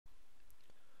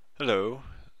Hello.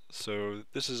 So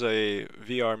this is a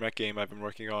VR mech game I've been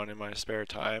working on in my spare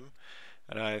time,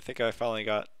 and I think I finally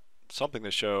got something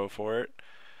to show for it.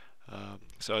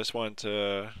 So I just wanted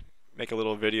to make a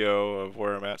little video of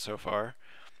where I'm at so far.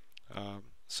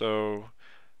 So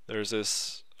there's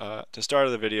this, to start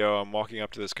of the video, I'm walking up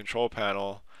to this control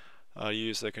panel.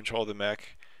 Use to control the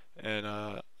mech in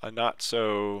a not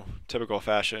so typical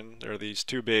fashion. There are these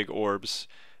two big orbs,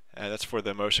 and that's for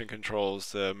the motion controls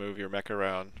to move your mech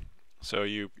around. So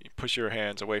you push your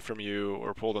hands away from you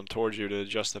or pull them towards you to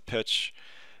adjust the pitch,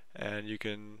 and you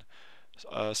can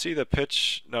see the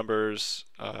pitch numbers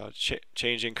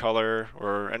changing color,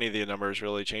 or any of the numbers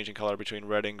really changing color between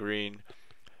red and green.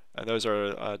 And those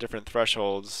are different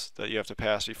thresholds that you have to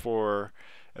pass before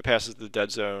it passes the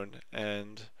dead zone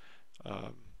and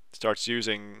um, starts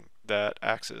using that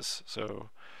axis. So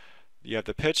you have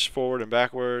the pitch forward and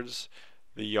backwards,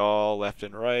 the yaw left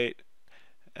and right,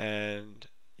 and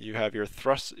you have your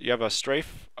thrust. You have a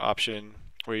strafe option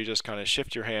where you just kind of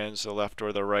shift your hands to the left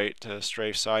or the right to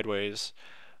strafe sideways.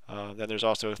 Then there's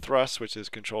also thrust, which is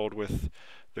controlled with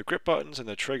the grip buttons and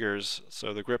the triggers.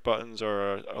 So the grip buttons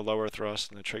are a lower thrust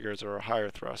and the triggers are a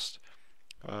higher thrust.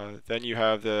 Then you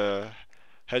have the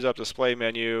heads-up display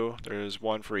menu. There's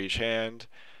one for each hand,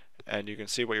 and you can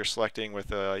see what you're selecting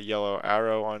with a yellow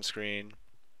arrow on screen.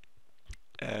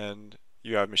 And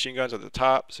you have machine guns at the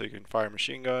top, so you can fire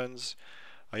machine guns.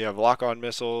 You have lock-on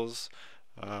missiles.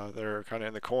 They're kind of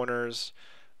in the corners.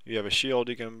 You have a shield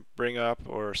you can bring up,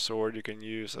 or a sword you can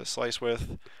use a slice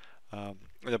with. In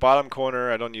the bottom corner,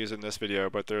 I don't use in this video,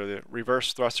 but they're the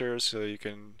reverse thrusters, so you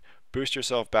can boost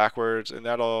yourself backwards, and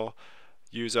that'll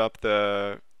use up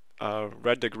the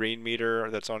red to green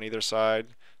meter that's on either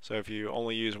side. So if you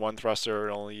only use one thruster,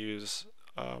 it'll only use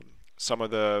some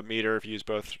of the meter. If you use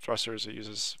both thrusters, it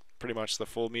uses pretty much the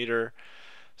full meter,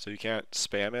 so you can't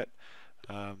spam it.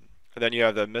 And then you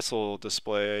have the missile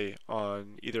display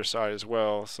on either side as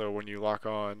well, so when you lock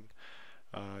on,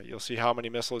 you'll see how many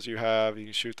missiles you have. You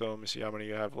can shoot them and see how many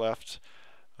you have left.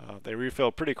 They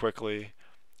refill pretty quickly.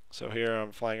 So here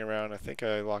I'm flying around. I think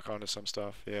I lock onto some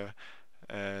stuff, yeah,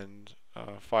 and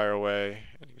fire away,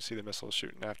 and you can see the missiles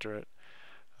shooting after it.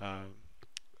 Um,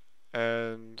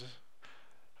 and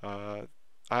I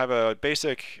have a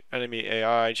basic enemy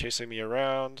AI chasing me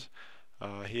around.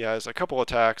 He has a couple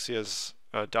attacks. He has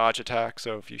a dodge attack,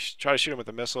 so if you try to shoot him with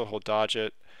a missile, he'll dodge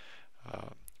it.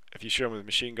 If you shoot him with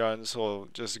machine guns, he'll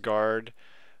just guard.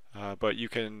 But you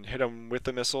can hit him with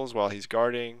the missiles while he's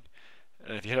guarding,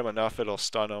 and if you hit him enough, it'll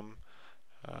stun him.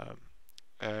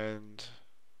 And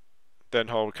then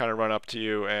he'll kind of run up to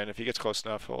you, and if he gets close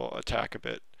enough, he'll attack a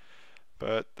bit.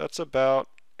 But that's about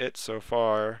it so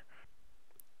far.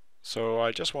 So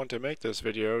I just want to make this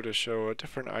video to show a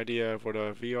different idea of what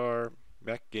a VR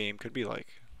mech game could be like.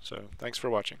 So thanks for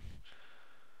watching.